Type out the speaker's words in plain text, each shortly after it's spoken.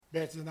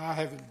Betsy and I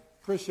have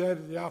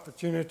appreciated the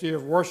opportunity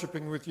of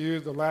worshiping with you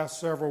the last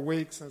several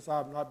weeks since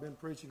I've not been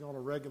preaching on a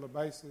regular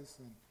basis,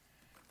 and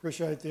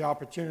appreciate the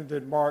opportunity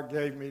that Mark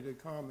gave me to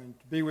come and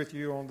to be with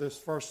you on this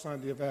first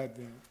Sunday of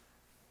Advent.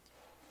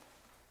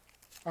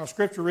 Our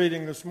scripture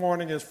reading this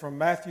morning is from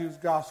Matthew's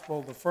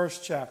Gospel, the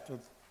first chapter,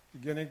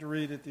 beginning to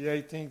read at the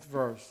 18th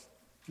verse.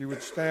 If you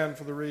would stand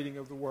for the reading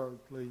of the word,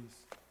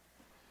 please.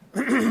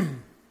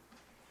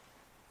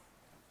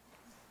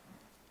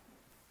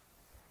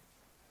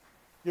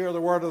 Hear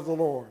the word of the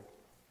Lord.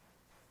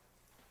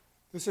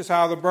 This is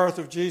how the birth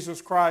of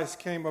Jesus Christ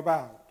came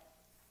about.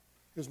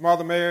 His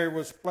mother Mary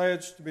was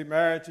pledged to be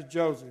married to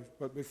Joseph,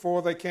 but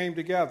before they came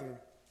together,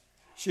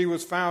 she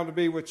was found to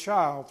be with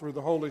child through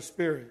the Holy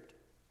Spirit.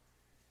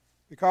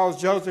 Because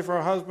Joseph,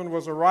 her husband,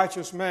 was a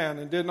righteous man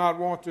and did not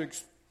want to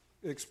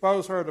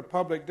expose her to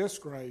public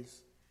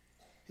disgrace,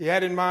 he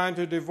had in mind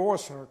to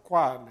divorce her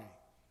quietly.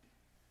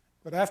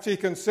 But after he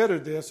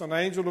considered this, an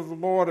angel of the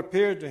Lord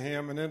appeared to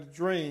him in a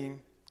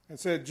dream and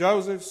said,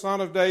 "Joseph,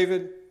 son of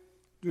David,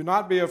 do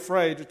not be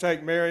afraid to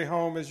take Mary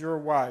home as your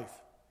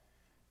wife,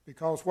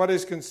 because what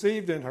is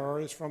conceived in her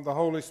is from the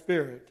Holy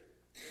Spirit.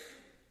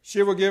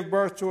 She will give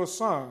birth to a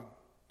son,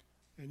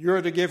 and you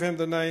are to give him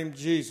the name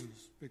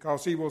Jesus,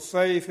 because he will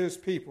save his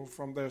people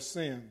from their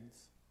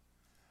sins."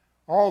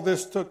 All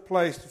this took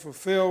place to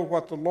fulfill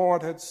what the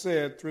Lord had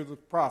said through the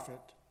prophet.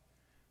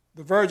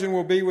 The virgin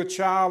will be with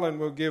child and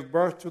will give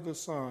birth to the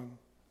son,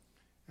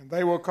 and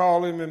they will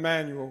call him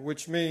Emmanuel,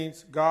 which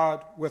means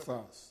God with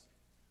us.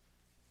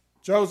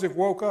 Joseph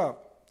woke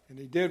up, and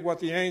he did what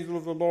the angel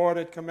of the Lord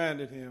had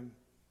commanded him.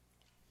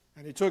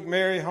 And he took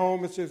Mary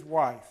home as his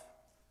wife,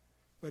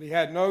 but he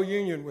had no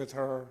union with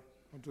her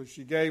until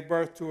she gave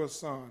birth to a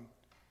son,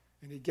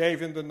 and he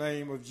gave him the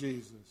name of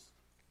Jesus.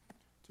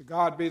 To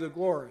God be the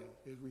glory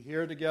as we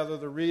hear together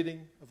the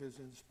reading of his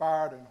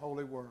inspired and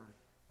holy word.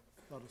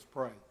 Let us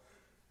pray.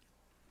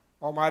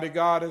 Almighty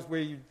God, as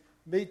we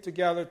meet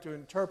together to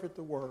interpret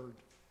the word,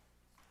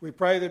 we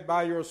pray that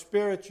by your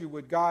Spirit you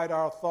would guide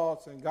our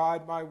thoughts and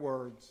guide my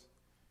words,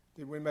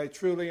 that we may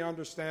truly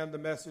understand the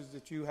message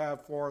that you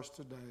have for us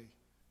today.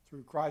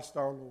 Through Christ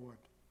our Lord.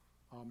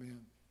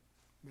 Amen.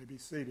 You may be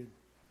seated.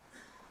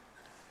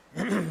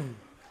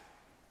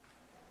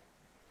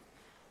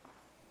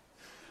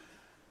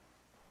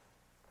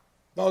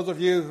 Those of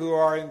you who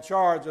are in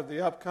charge of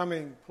the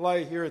upcoming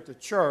play here at the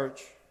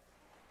church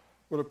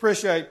would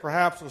appreciate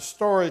perhaps a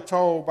story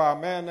told by a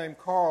man named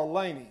Carl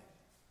Laney.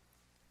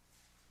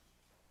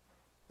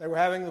 They were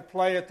having the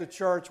play at the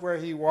church where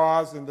he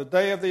was, and the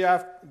day of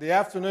the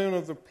afternoon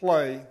of the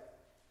play,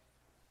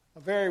 a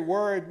very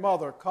worried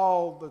mother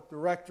called the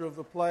director of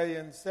the play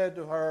and said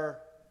to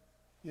her,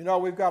 "You know,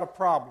 we've got a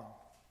problem.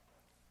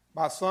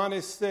 My son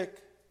is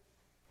sick.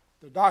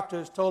 The doctor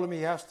has told him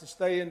he has to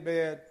stay in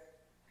bed.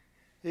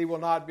 He will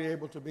not be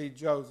able to be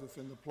Joseph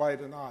in the play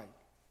tonight."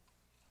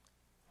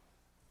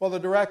 Well, the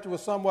director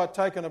was somewhat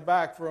taken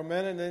aback for a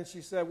minute, and then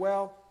she said,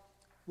 "Well,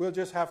 we'll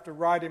just have to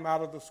write him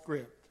out of the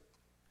script."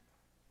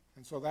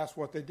 And so that's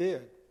what they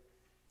did.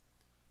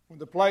 When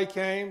the play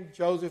came,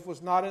 Joseph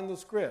was not in the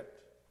script.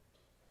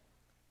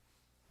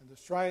 And the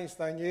strange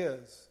thing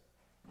is,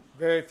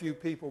 very few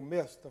people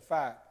missed the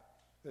fact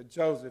that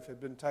Joseph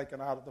had been taken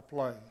out of the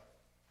play.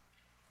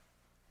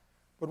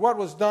 But what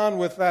was done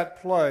with that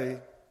play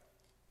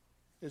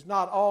is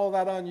not all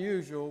that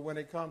unusual when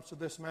it comes to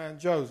this man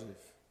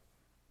Joseph.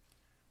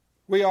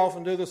 We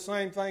often do the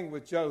same thing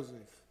with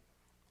Joseph.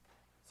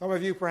 Some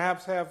of you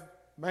perhaps have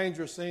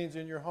manger scenes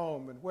in your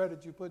home, and where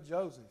did you put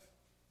Joseph?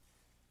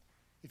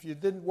 If you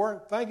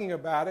weren't thinking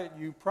about it,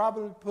 you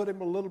probably put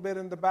him a little bit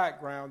in the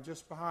background,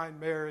 just behind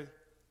Mary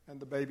and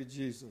the baby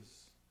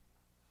Jesus.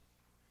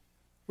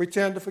 We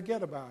tend to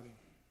forget about him,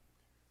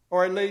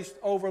 or at least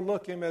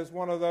overlook him as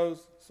one of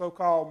those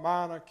so-called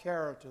minor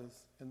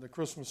characters in the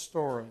Christmas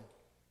story.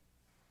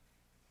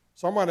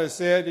 Someone has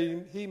said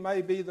he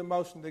may be the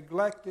most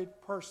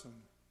neglected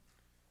person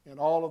in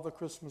all of the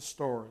Christmas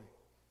story.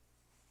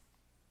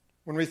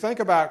 When we think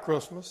about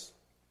Christmas,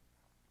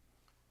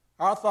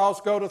 our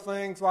thoughts go to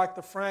things like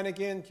the frantic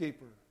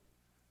innkeeper,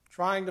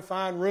 trying to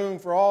find room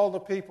for all the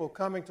people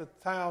coming to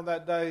town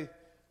that day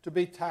to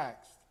be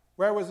taxed.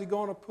 Where was he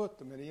going to put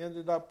them? And he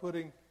ended up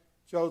putting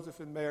Joseph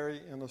and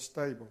Mary in a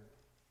stable.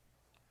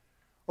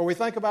 Or we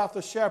think about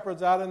the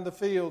shepherds out in the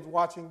fields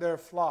watching their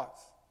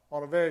flocks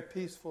on a very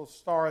peaceful,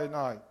 starry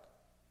night.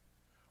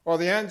 Or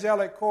the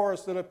angelic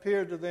chorus that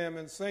appeared to them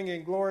and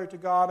singing glory to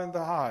God in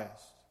the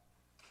highest.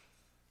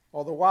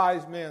 Or the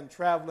wise men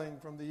traveling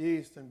from the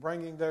east and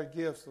bringing their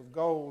gifts of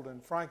gold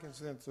and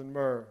frankincense and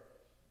myrrh.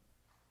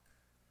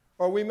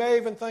 Or we may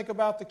even think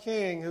about the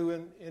king who,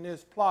 in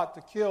his plot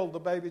to kill the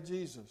baby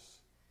Jesus.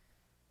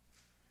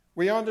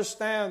 We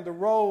understand the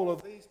role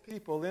of these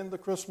people in the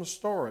Christmas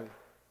story.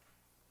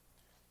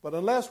 But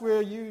unless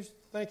we're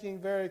thinking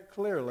very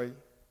clearly,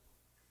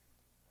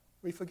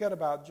 we forget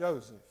about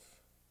Joseph.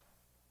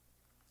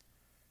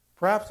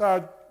 Perhaps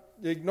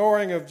the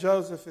ignoring of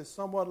Joseph is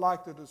somewhat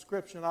like the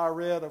description I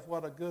read of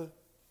what an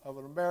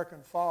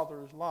American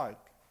father is like.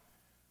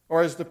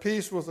 or as the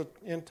piece was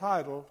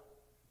entitled,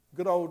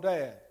 Good Old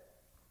Dad.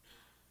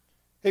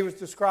 He was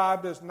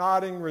described as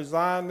nodding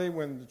resignedly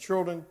when the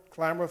children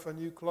clamor for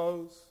new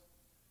clothes,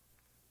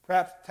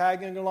 perhaps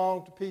tagging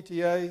along to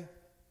PTA,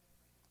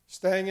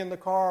 staying in the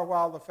car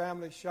while the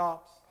family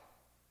shops,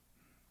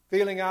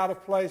 feeling out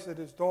of place at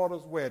his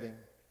daughter's wedding.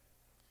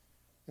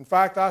 In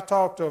fact, I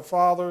talked to a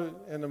father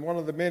in one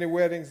of the many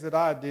weddings that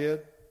I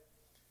did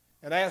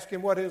and asked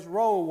him what his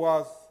role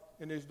was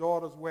in his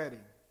daughter's wedding.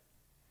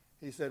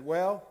 He said,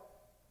 well,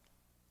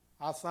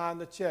 I sign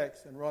the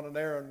checks and run an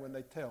errand when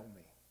they tell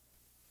me.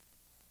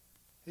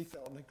 He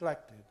felt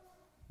neglected.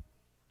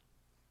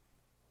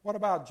 What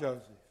about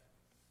Joseph?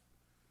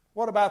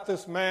 What about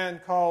this man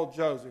called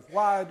Joseph?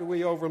 Why do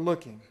we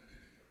overlook him?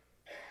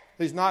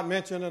 He's not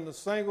mentioned in a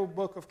single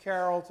book of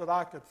carols that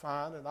I could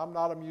find, and I'm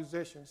not a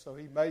musician, so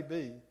he may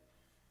be.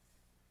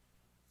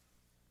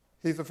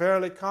 He's a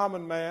fairly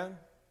common man.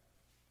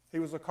 He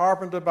was a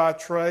carpenter by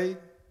trade.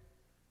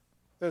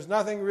 There's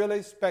nothing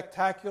really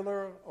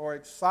spectacular or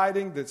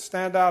exciting that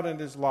stand out in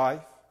his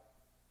life.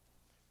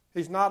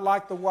 He's not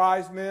like the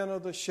wise men or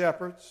the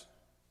shepherds.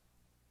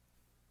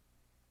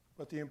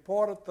 But the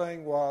important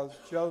thing was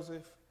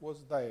Joseph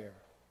was there.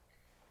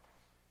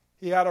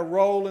 He had a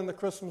role in the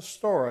Christmas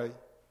story.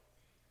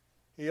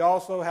 He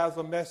also has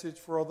a message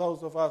for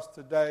those of us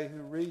today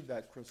who read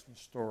that Christmas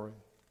story.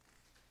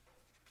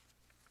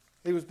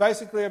 He was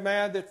basically a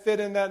man that fit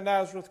in that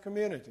Nazareth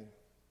community.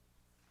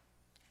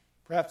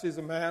 Perhaps he's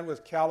a man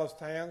with calloused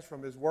hands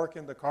from his work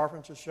in the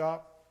carpenter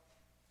shop.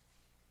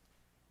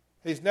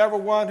 He's never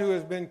one who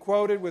has been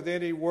quoted with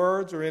any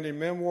words or any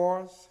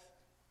memoirs.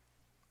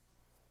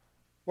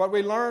 What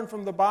we learn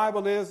from the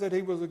Bible is that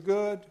he was a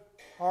good,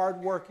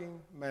 hard-working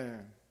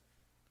man.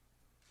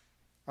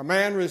 A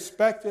man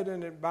respected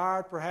and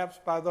admired perhaps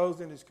by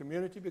those in his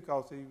community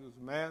because he was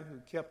a man who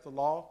kept the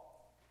law.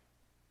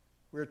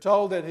 We're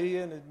told that he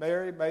and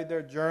Mary made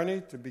their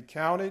journey to be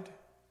counted,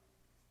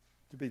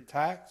 to be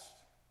taxed.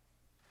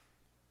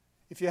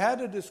 If you had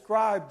to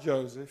describe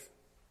Joseph,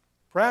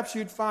 perhaps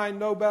you'd find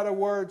no better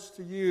words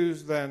to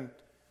use than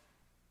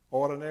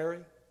ordinary,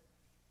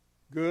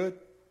 good,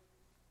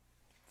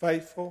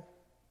 faithful,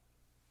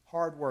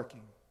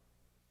 hardworking.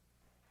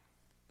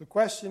 The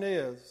question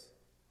is,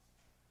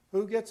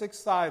 who gets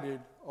excited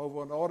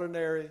over an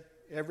ordinary,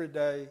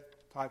 everyday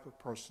type of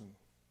person?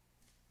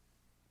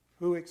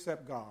 Who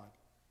except God?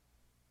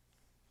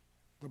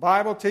 The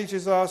Bible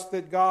teaches us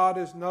that God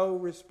is no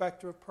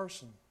respecter of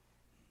person.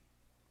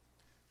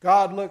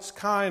 God looks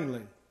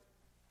kindly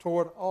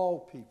toward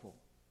all people.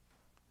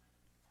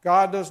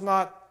 God does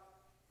not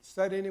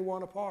set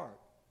anyone apart.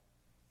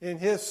 In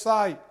His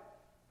sight,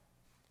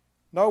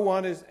 no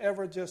one is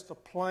ever just a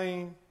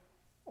plain,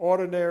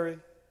 ordinary,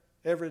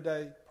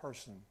 everyday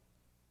person.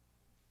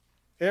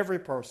 Every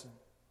person,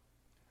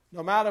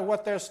 no matter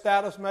what their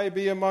status may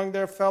be among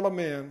their fellow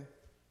men,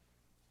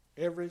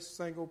 every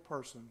single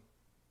person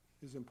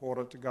is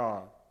important to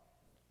God.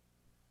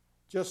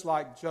 Just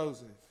like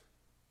Joseph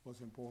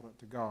was important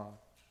to God.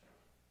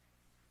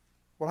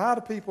 Well, how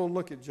do people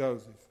look at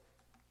Joseph?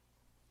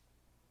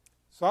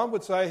 Some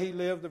would say he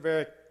lived in a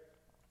very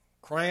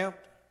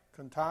cramped,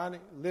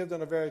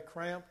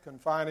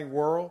 confining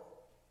world.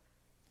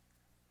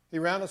 He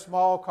ran a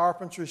small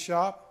carpentry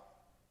shop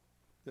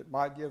that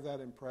might give that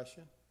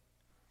impression.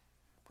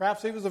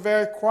 Perhaps he was a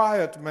very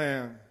quiet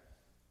man.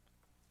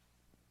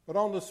 But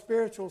on the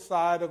spiritual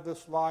side of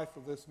this life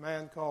of this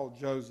man called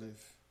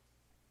Joseph,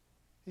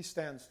 he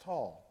stands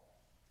tall.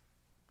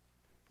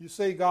 You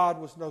see,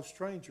 God was no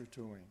stranger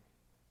to him.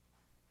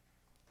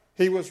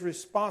 He was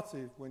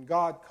responsive when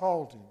God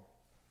called him.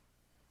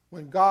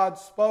 When God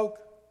spoke,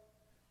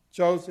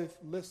 Joseph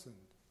listened.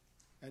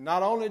 And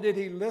not only did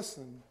he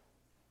listen,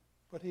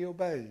 but he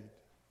obeyed.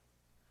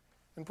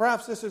 And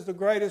perhaps this is the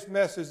greatest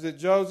message that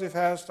Joseph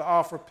has to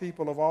offer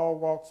people of all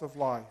walks of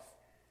life.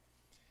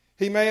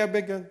 He may have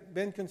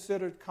been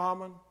considered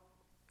common,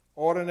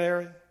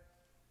 ordinary,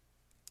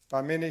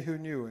 by many who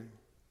knew him.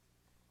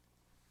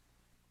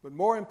 But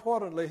more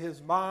importantly,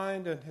 his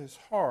mind and his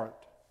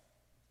heart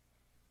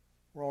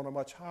were on a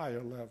much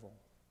higher level.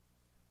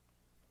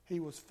 He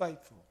was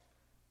faithful.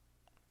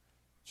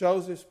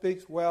 Joseph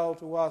speaks well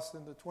to us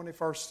in the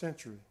 21st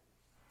century.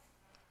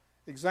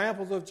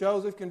 Examples of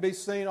Joseph can be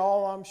seen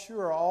I'm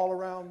sure, all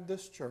around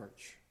this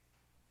church.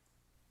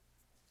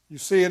 You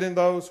see it in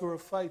those who are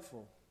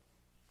faithful,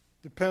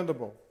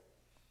 dependable,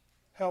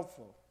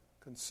 helpful,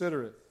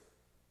 considerate.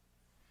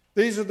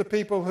 These are the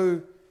people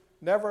who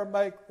never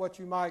make what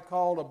you might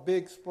call a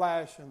big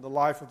splash in the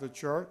life of the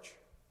church.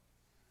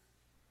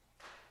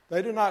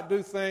 They do not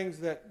do things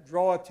that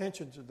draw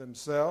attention to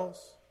themselves.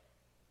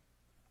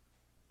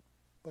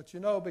 But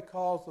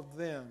because of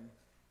them,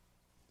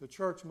 the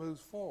church moves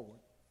forward.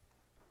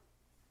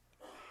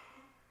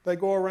 They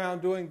go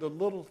around doing the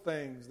little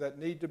things that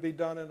need to be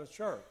done in a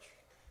church.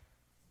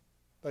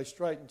 They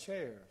straighten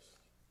chairs.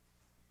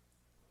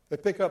 They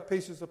pick up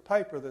pieces of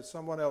paper that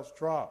someone else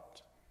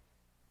dropped.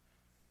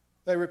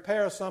 They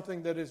repair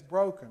something that is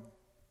broken.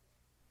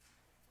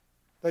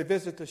 They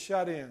visit the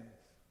shut-ins.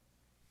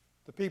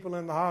 the people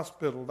in the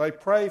hospital. They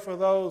pray for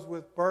those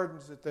with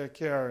burdens that they're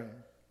carrying.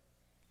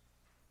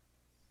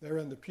 They're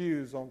in the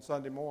pews on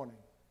Sunday morning.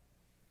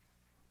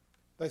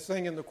 They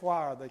sing in the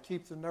choir. They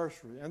keep the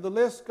nursery. And the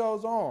list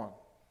goes on.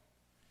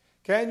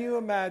 Can you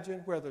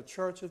imagine where the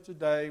church of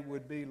today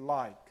would be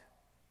like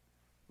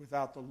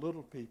without the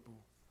little people?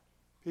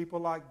 People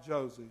like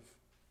Joseph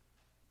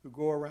who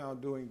go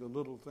around doing the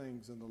little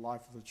things in the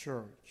life of the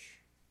church.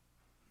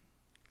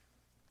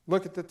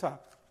 Look at the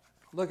top.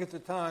 Look at the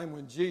time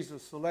when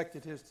Jesus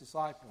selected his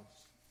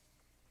disciples.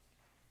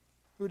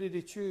 Who did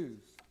he choose?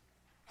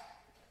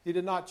 He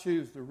did not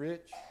choose the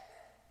rich.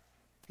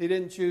 He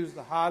didn't choose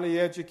the highly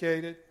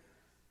educated.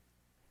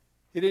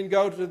 He didn't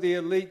go to the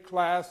elite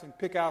class and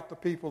pick out the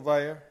people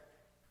there.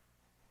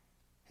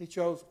 He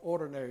chose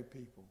ordinary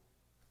people,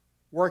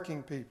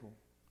 working people,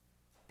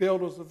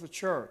 builders of the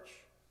church,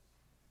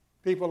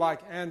 people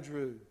like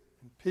Andrew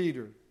and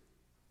Peter,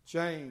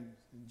 James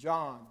and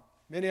John,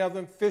 many of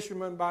them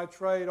fishermen by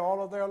trade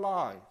all of their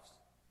lives.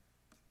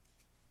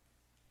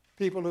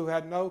 People who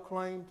had no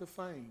claim to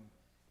fame,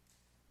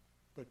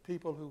 but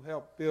people who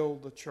helped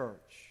build the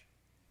church.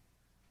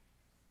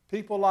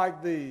 People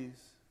like these,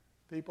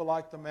 people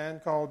like the man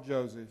called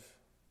Joseph,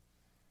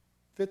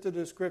 fit the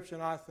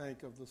description, I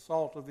think, of the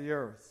salt of the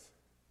earth.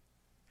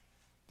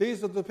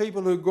 These are the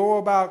people who go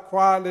about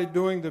quietly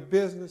doing the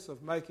business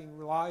of making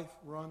life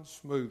run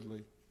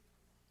smoothly.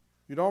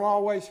 You don't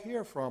always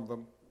hear from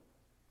them,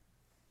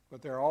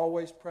 but they're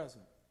always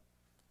present.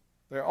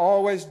 They're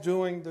always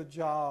doing the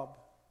job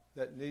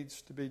that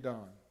needs to be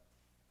done.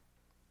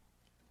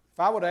 If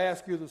I were to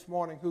ask you this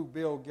morning who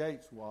Bill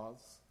Gates was,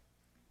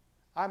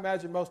 I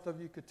imagine most of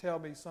you could tell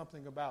me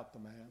something about the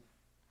man.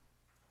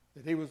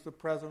 That he was the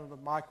president of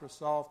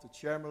Microsoft, the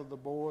chairman of the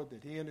board,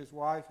 that he and his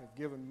wife have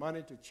given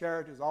money to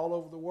charities all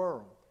over the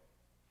world.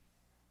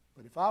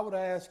 But if I were to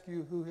ask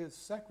you who his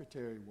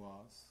secretary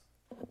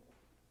was,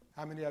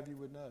 how many of you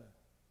would know?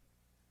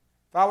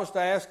 If I was to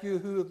ask you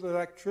who the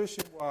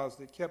electrician was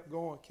that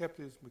kept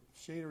his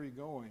machinery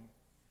going,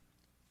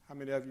 how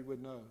many of you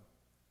would know?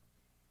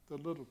 The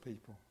little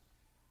people.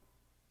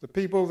 The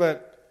people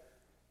that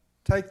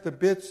take the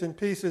bits and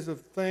pieces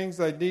of things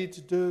they need to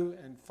do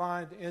and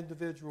find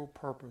individual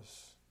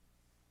purpose.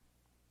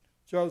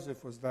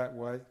 Joseph was that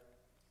way.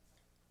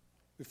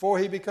 Before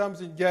he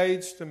becomes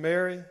engaged to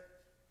Mary,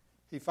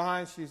 he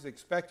finds she's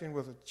expecting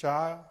with a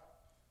child.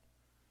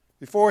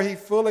 Before he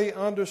fully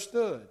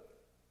understood,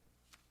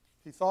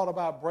 he thought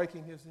about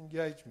breaking his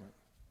engagement.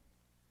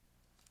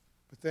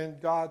 But then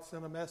God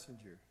sent a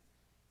messenger.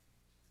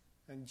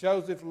 And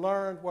Joseph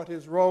learned what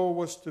his role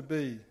was to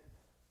be.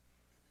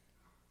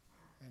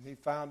 And he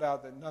found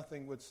out that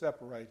nothing would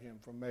separate him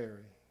from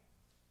Mary.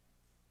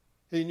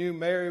 He knew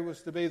Mary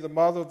was to be the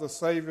mother of the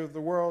Savior of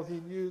the world. He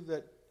knew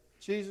that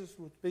Jesus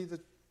would be the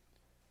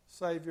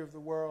Savior of the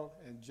world,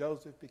 and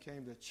Joseph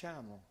became the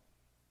channel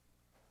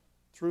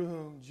through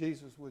whom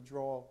Jesus would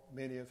draw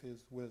many of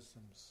his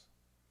wisdoms.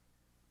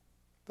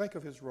 Think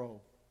of his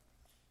role.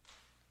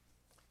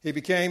 He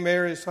became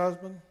Mary's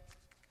husband.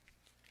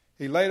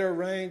 He later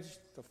arranged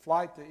the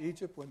flight to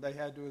Egypt when they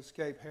had to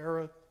escape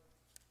Herod.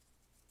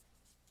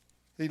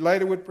 He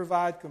later would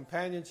provide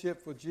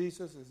companionship for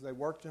Jesus as they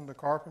worked in the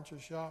carpenter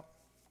shop.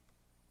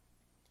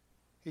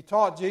 He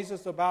taught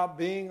Jesus about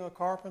being a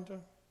carpenter.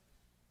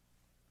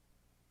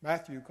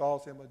 Matthew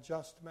calls him a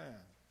just man.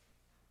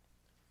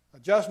 A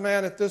just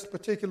man at this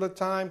particular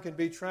time can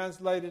be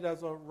translated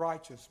as a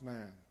righteous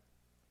man.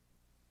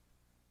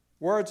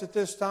 Words at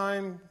this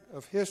time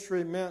of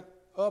history meant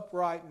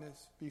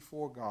uprightness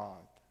before God.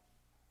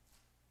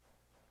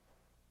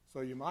 So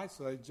you might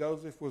say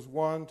Joseph was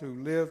one who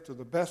lived to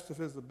the best of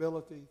his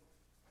ability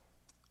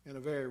in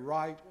a very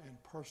right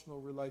and personal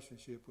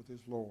relationship with his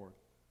Lord.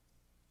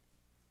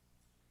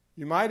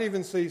 You might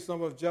even see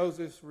some of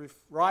Joseph's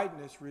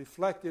rightness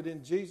reflected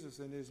in Jesus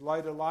in his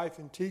later life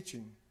and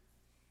teaching,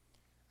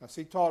 as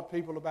he taught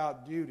people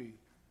about duty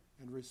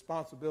and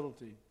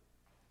responsibility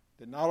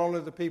that not only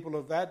the people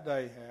of that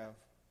day have,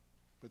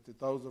 but that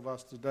those of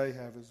us today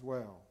have as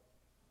well.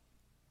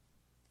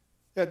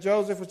 Yet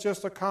Joseph was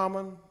just a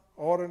common,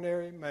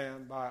 ordinary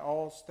man by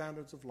all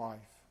standards of life.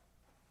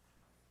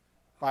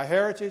 By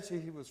heritage,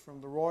 he was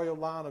from the royal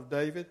line of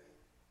David.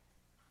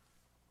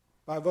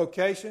 By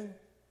vocation,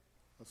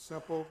 a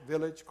simple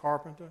village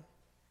carpenter.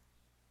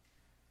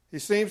 He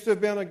seems to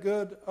have been a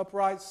good,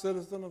 upright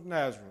citizen of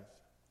Nazareth.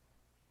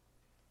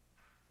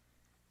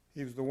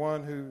 He was the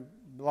one who,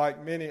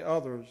 like many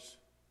others,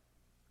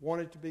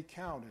 wanted to be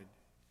counted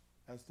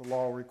as the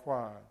law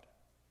required.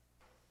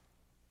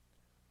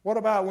 What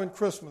about when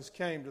Christmas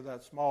came to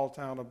that small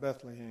town of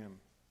Bethlehem?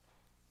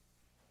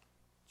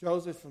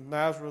 Joseph of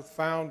Nazareth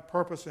found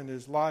purpose in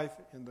his life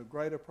in the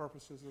greater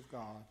purposes of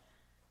God.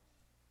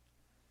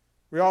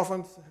 We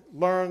often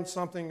learn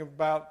something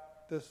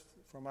about this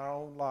from our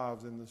own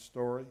lives in this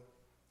story.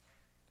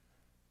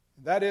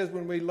 That is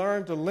when we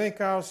learn to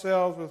link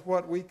ourselves with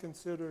what we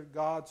consider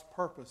God's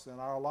purpose in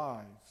our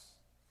lives.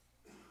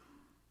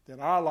 Then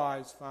our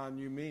lives find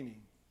new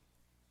meaning,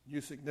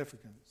 new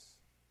significance.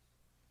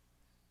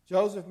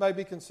 Joseph may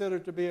be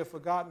considered to be a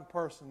forgotten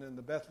person in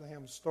the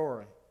Bethlehem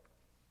story.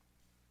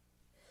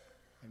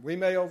 And we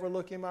may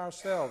overlook him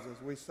ourselves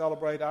as we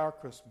celebrate our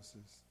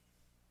Christmases.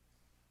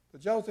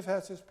 But Joseph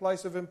has his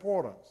place of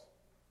importance.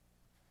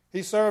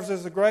 He serves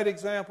as a great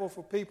example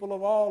for people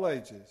of all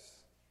ages.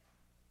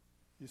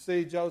 You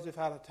see, Joseph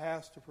had a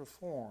task to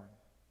perform.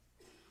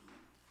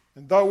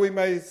 And though we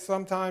may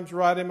sometimes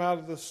write him out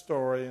of the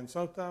story, and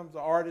sometimes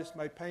the artist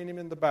may paint him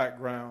in the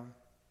background,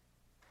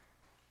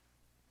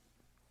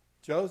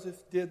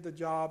 Joseph did the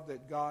job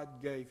that God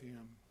gave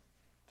him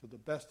to the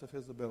best of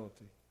his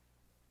ability.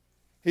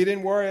 He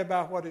didn't worry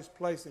about what his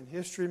place in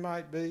history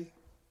might be.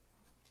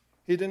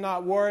 He did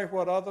not worry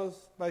what others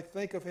may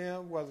think of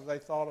him, whether they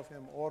thought of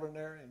him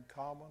ordinary and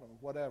common or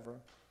whatever.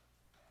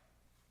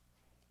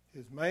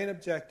 His main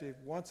objective,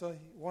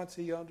 once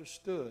he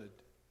understood,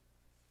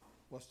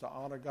 was to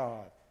honor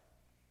God,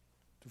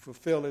 to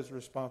fulfill his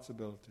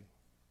responsibility.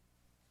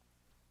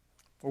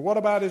 But what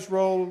about his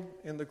role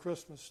in the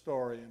Christmas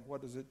story, and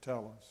what does it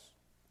tell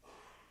us?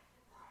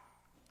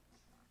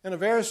 In a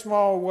very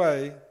small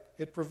way,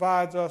 it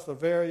provides us a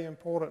very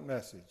important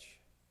message.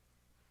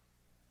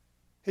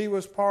 He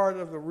was part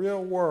of the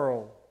real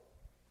world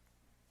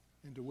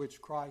into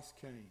which Christ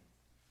came.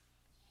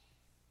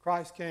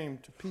 Christ came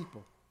to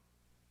people,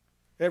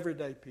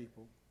 everyday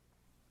people,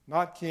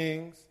 not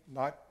kings,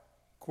 not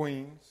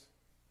queens.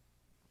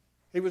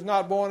 He was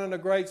not born in a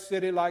great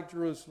city like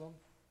Jerusalem.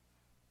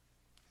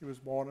 He was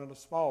born in a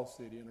small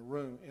city,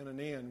 in an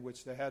inn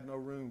which they had no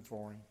room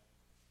for him.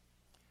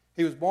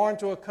 He was born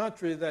to a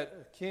country that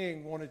a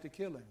king wanted to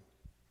kill him.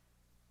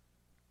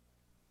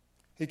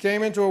 He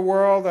came into a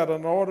world that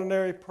an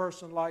ordinary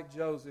person like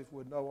Joseph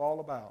would know all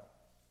about.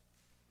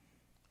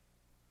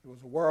 It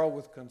was a world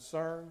with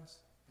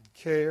concerns and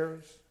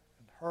cares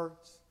and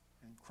hurts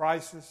and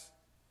crises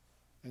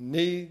and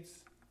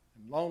needs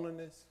and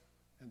loneliness,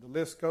 and the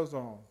list goes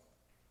on.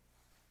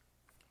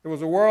 It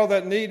was a world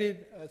that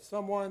needed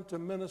someone to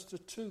minister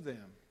to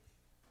them,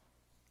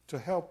 to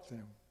help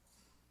them,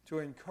 to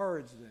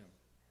encourage them,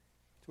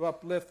 to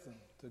uplift them,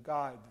 to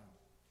guide them.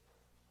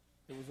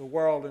 It was a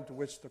world into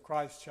which the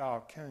Christ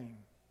child came.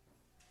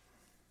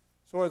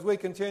 So as we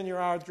continue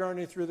our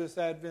journey through this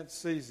Advent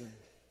season,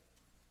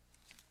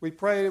 we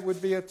pray it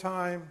would be a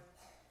time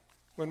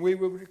when we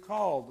would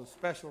recall the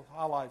special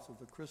highlights of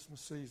the Christmas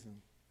season,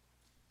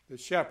 the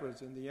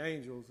shepherds and the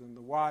angels and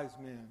the wise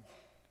men,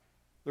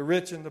 the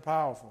rich and the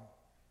powerful,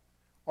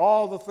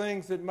 all the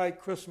things that make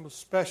Christmas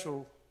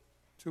special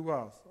to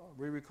us.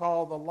 We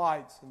recall the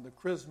lights and the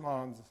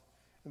chrismons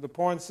and the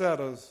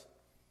poinsettias.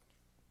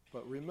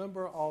 But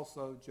remember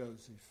also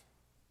Joseph.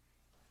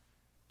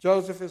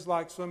 Joseph is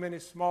like so many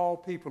small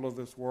people of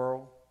this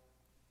world.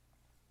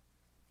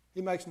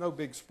 He makes no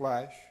big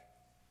splash.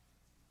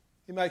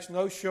 He makes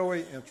no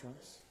showy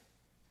entrance.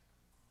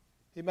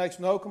 He makes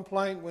no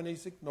complaint when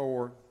he's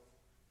ignored.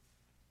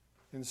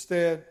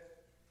 Instead,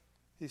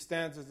 he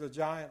stands as a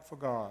giant for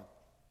God,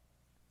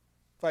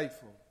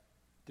 faithful,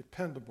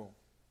 dependable,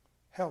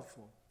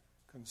 helpful,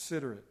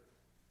 considerate.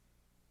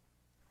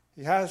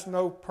 He has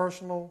no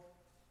personal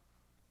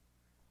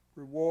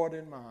reward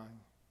in mind.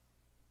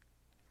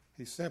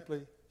 He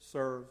simply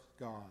serves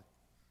God.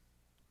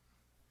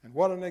 And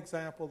what an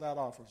example that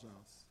offers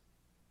us.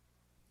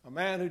 A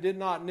man who did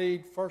not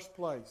need first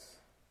place,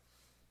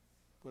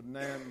 but a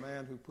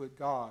man who put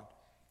God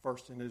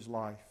first in his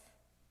life.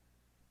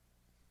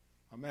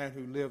 A man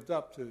who lived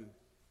up to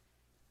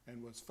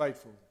and was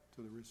faithful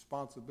to the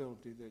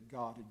responsibility that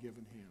God had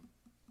given him.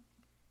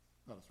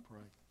 Let us pray.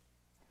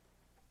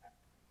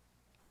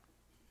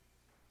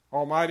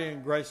 Almighty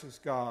and gracious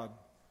God,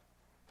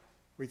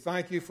 we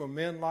thank you for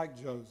men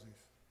like Joseph,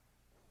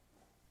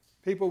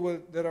 people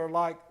that are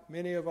like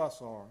many of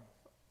us are,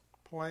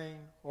 plain,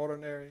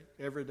 ordinary,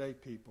 everyday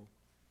people,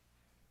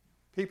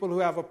 people who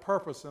have a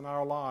purpose in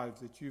our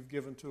lives that you've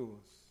given to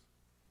us.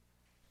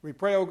 We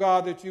pray, O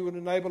God, that you would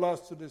enable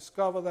us to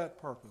discover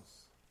that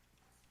purpose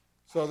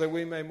so that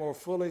we may more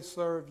fully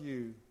serve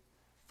you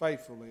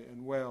faithfully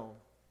and well,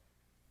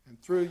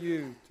 and through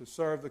you to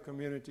serve the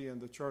community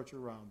and the church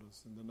around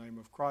us. In the name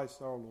of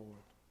Christ our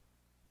Lord.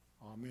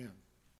 Amen.